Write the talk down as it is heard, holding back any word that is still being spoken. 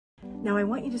Now I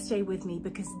want you to stay with me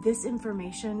because this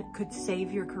information could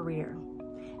save your career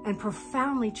and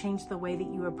profoundly change the way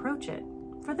that you approach it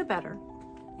for the better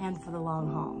and for the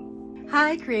long haul.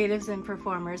 Hi, creatives and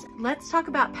performers. Let's talk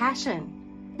about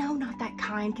passion. No, not that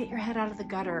kind. Get your head out of the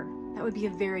gutter. That would be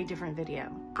a very different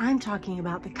video. I'm talking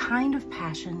about the kind of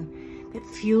passion that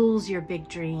fuels your big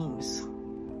dreams.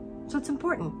 So it's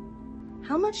important.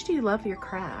 How much do you love your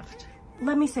craft?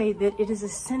 Let me say that it is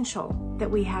essential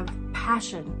that we have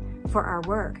passion for our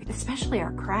work, especially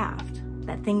our craft,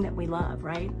 that thing that we love,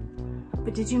 right?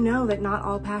 But did you know that not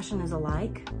all passion is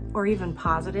alike or even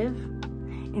positive?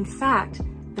 In fact,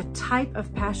 the type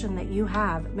of passion that you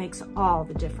have makes all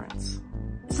the difference.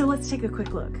 So let's take a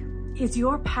quick look. Is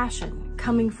your passion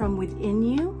coming from within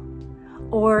you,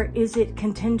 or is it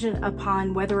contingent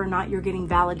upon whether or not you're getting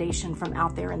validation from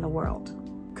out there in the world?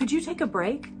 Could you take a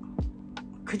break?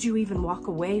 Could you even walk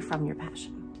away from your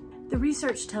passion? The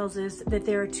research tells us that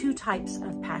there are two types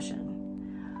of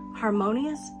passion,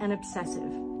 harmonious and obsessive,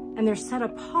 and they're set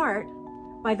apart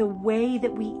by the way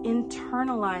that we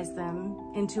internalize them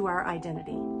into our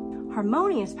identity.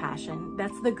 Harmonious passion,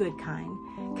 that's the good kind,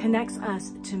 connects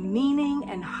us to meaning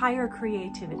and higher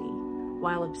creativity,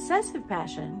 while obsessive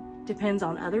passion depends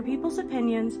on other people's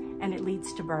opinions and it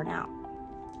leads to burnout.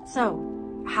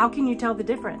 So, how can you tell the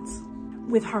difference?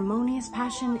 With harmonious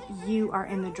passion, you are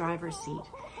in the driver's seat.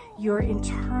 You're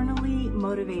internally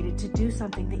motivated to do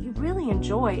something that you really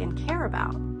enjoy and care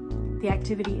about. The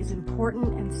activity is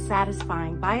important and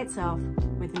satisfying by itself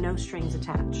with no strings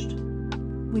attached.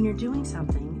 When you're doing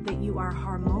something that you are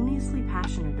harmoniously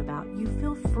passionate about, you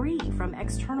feel free from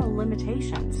external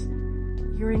limitations.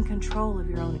 You're in control of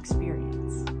your own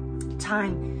experience.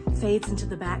 Time fades into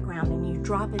the background and you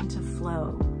drop into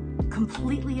flow,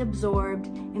 completely absorbed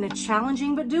in a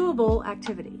challenging but doable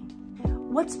activity.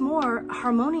 What's more,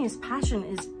 harmonious passion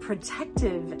is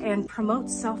protective and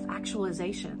promotes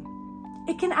self-actualization.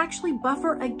 It can actually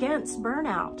buffer against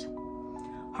burnout.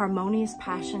 Harmonious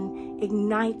passion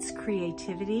ignites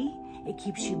creativity. It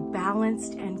keeps you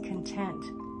balanced and content.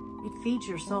 It feeds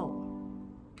your soul.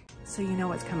 So you know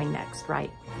what's coming next,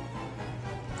 right?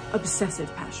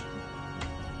 Obsessive passion.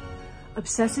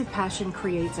 Obsessive passion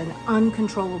creates an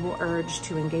uncontrollable urge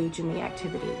to engage in the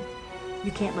activity.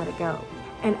 You can't let it go.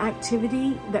 An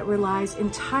activity that relies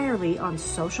entirely on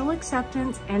social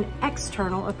acceptance and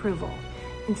external approval.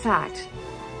 In fact,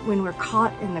 when we're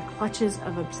caught in the clutches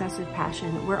of obsessive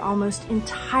passion, we're almost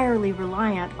entirely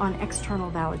reliant on external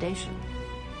validation.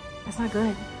 That's not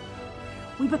good.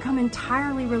 We become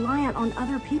entirely reliant on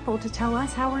other people to tell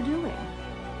us how we're doing.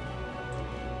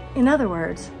 In other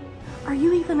words, are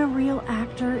you even a real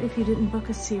actor if you didn't book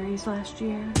a series last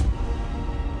year?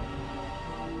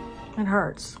 It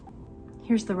hurts.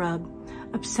 Here's the rub.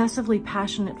 Obsessively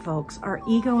passionate folks are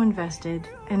ego invested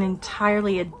and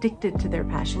entirely addicted to their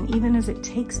passion, even as it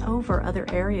takes over other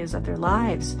areas of their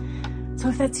lives. So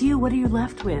if that's you, what are you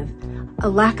left with? A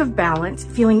lack of balance,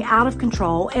 feeling out of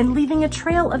control, and leaving a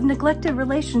trail of neglected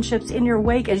relationships in your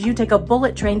wake as you take a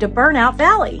bullet train to Burnout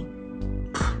Valley.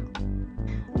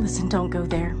 Listen, don't go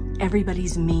there.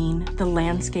 Everybody's mean, the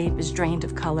landscape is drained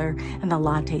of color, and the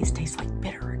lattes taste like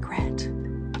bitter regret.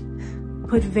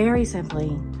 Put very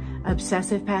simply,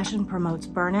 obsessive passion promotes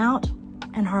burnout,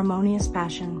 and harmonious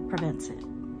passion prevents it.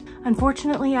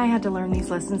 Unfortunately, I had to learn these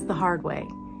lessons the hard way.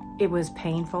 It was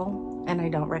painful, and I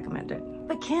don't recommend it.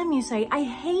 But Kim, you say, I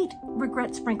hate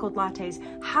regret-sprinkled lattes.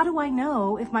 How do I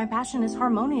know if my passion is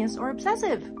harmonious or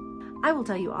obsessive? I will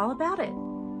tell you all about it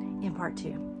in part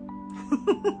 2.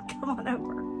 Come on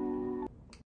over.